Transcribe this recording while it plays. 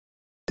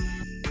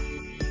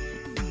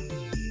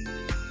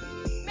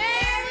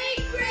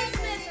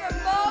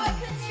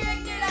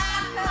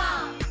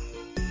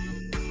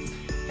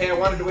Hey, I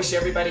wanted to wish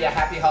everybody a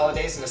happy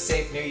holidays and a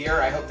safe new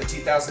year. I hope the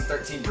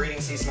 2013 breeding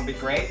season will be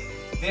great.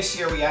 This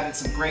year we added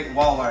some great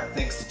wall art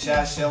thanks to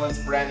Chaz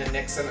Schillens, Brandon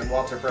Nixon, and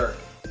Walter Berg.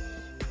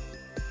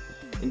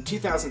 In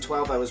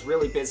 2012 I was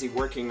really busy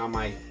working on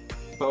my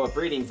boa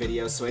breeding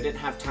videos, so I didn't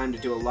have time to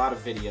do a lot of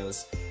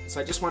videos. So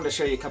I just wanted to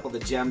show you a couple of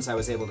the gems I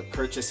was able to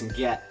purchase and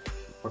get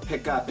or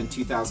pick up in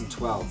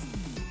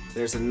 2012.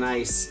 There's a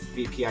nice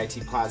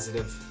VPI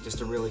positive, just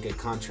a really good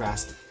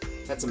contrast.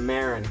 That's a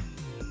Marin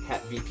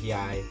Het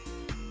VPI.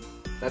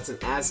 That's an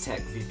Aztec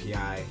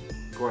VPI,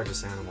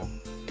 gorgeous animal.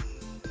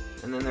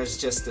 And then there's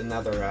just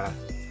another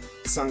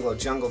Sunglow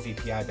Jungle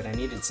VPI, but I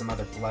needed some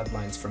other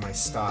bloodlines for my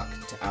stock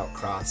to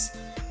outcross.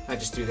 I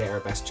just threw the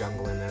Arabesque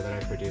Jungle in there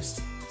that I produced,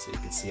 so you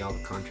can see all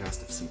the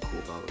contrast of some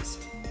cool boas.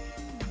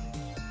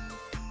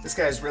 This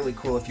guy is really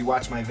cool. If you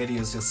watch my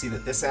videos, you'll see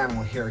that this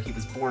animal here, he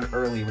was born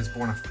early. He was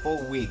born a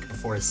full week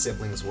before his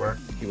siblings were.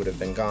 He would have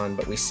been gone,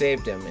 but we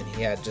saved him, and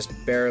he had just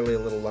barely a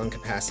little lung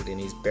capacity, and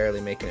he's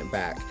barely making it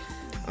back.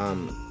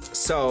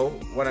 So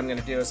what I'm going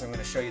to do is I'm going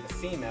to show you the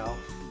female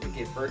that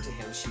gave birth to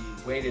him. She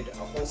waited a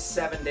whole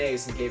 7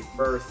 days and gave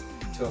birth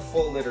to a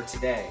full litter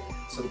today.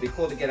 So it'll be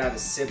cool to get out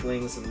his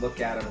siblings and look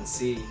at him and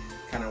see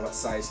kind of what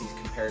size he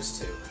compares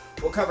to.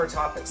 We'll cover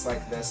topics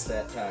like this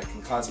that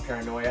can cause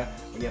paranoia.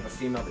 When you have a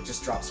female that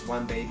just drops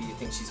one baby, you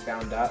think she's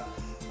bound up.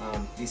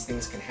 These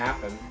things can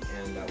happen,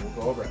 and we'll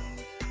go over it.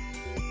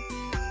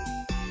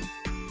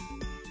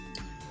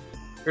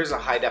 Here's a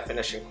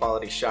high-definition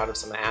quality shot of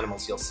some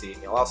animals you'll see,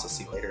 and you'll also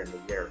see later in the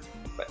year.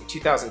 But in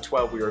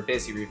 2012, we were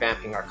busy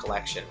revamping our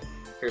collection.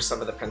 Here's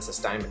some of the Princess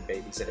Diamond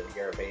babies at a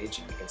year of age,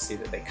 and you can see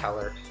that they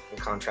color and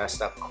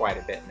contrast up quite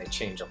a bit, and they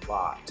change a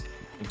lot.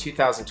 In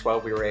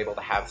 2012, we were able to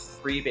have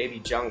 3 baby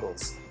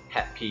jungles,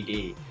 Het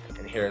PD,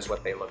 and here's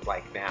what they look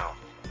like now.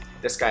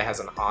 This guy has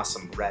an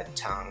awesome red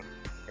tongue,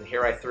 and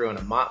here I threw in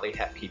a motley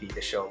Het PD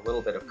to show a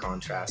little bit of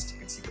contrast. You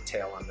can see the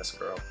tail on this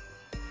girl.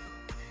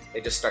 They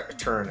just start to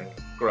turn and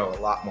grow a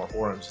lot more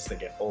orange as they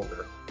get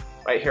older.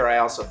 Right here I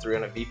also threw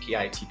in a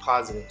VPI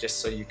positive just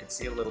so you can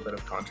see a little bit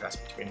of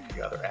contrast between a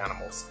few other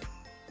animals.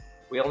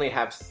 We only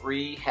have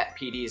 3 Het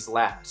PDs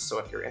left, so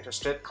if you're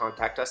interested,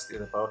 contact us through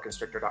the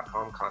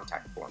boaconstrictor.com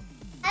contact form.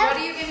 What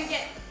are you going to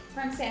get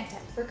from Santa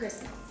for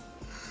Christmas?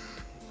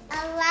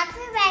 A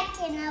walking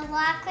rack and a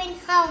walking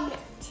helmet.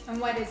 And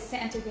what is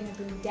Santa going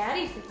to bring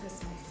Daddy for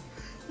Christmas?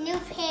 New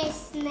pair of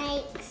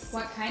snakes.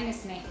 What kind of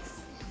snakes?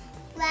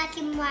 Black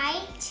and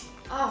white.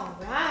 All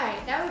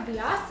right, that would be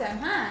awesome,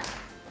 huh?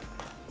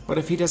 What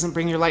if he doesn't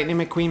bring your Lightning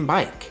McQueen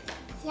bike?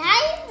 Yeah,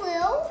 he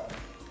will.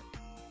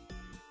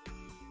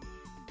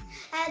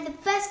 The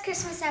best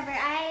Christmas ever.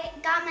 I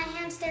got my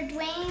hamster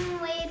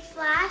Dwayne Wade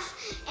Flash,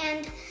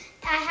 and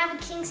I have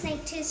a king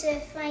snake too, so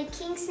if my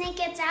king snake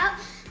gets out,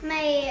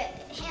 my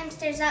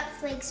hamster's up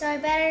fleek, so I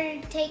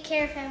better take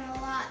care of him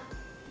a lot.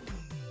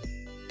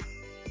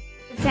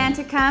 Did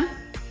Santa come?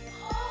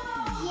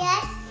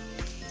 Yes,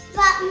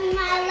 but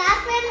my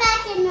laughing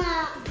back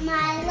and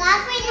my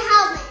laughing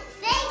helmet.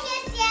 Thank you,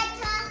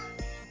 Santa.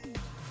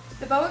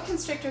 The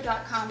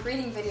boaconstrictor.com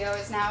breeding video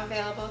is now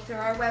available through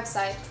our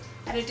website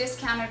at a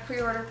discounted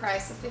pre-order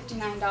price of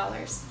 $59.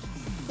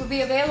 It will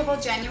be available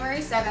January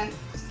 7th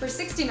for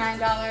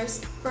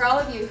 $69 for all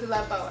of you who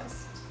love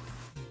boas.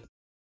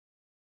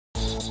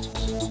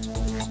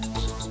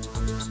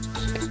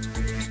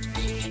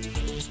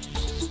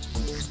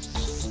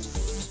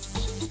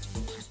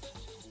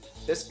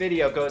 This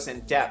video goes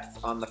in depth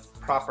on the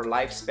proper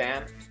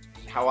lifespan,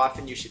 how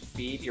often you should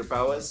feed your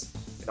boas.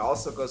 It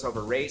also goes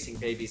over raising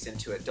babies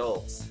into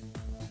adults.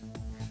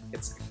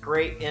 It's a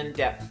great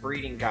in-depth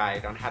breeding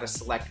guide on how to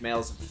select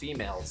males and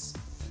females,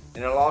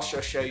 and it'll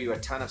also show you a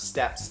ton of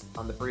steps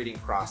on the breeding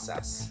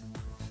process.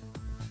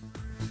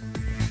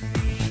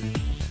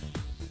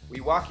 We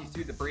walk you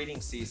through the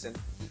breeding season,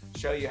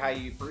 show you how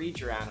you breed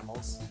your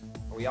animals,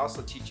 and we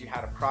also teach you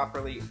how to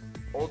properly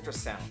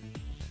ultrasound.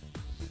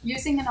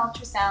 Using an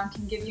ultrasound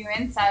can give you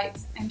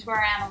insights into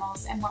our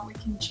animals and what we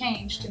can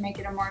change to make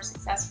it a more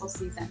successful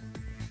season.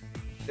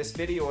 This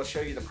video will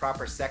show you the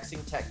proper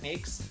sexing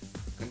techniques.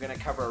 I'm going to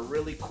cover a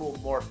really cool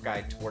morph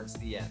guide towards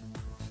the end.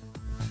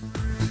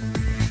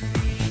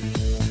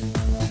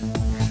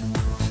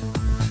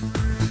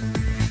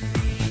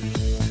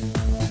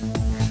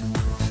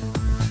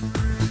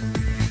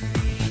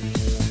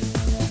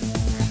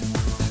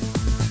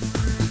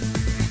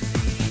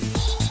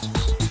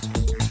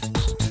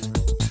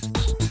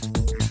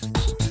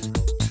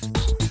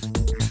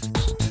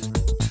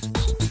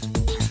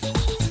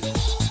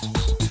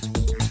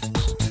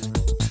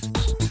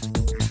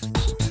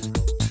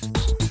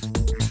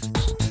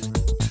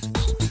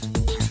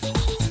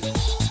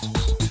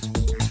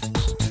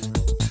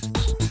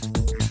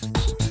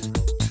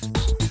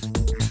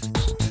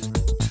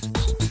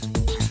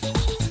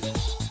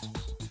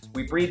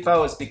 We breed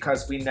boas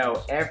because we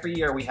know every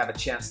year we have a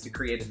chance to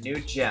create a new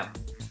gem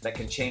that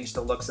can change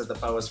the looks of the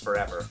boas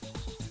forever.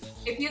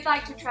 If you'd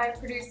like to try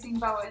producing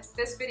boas,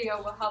 this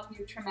video will help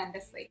you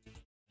tremendously.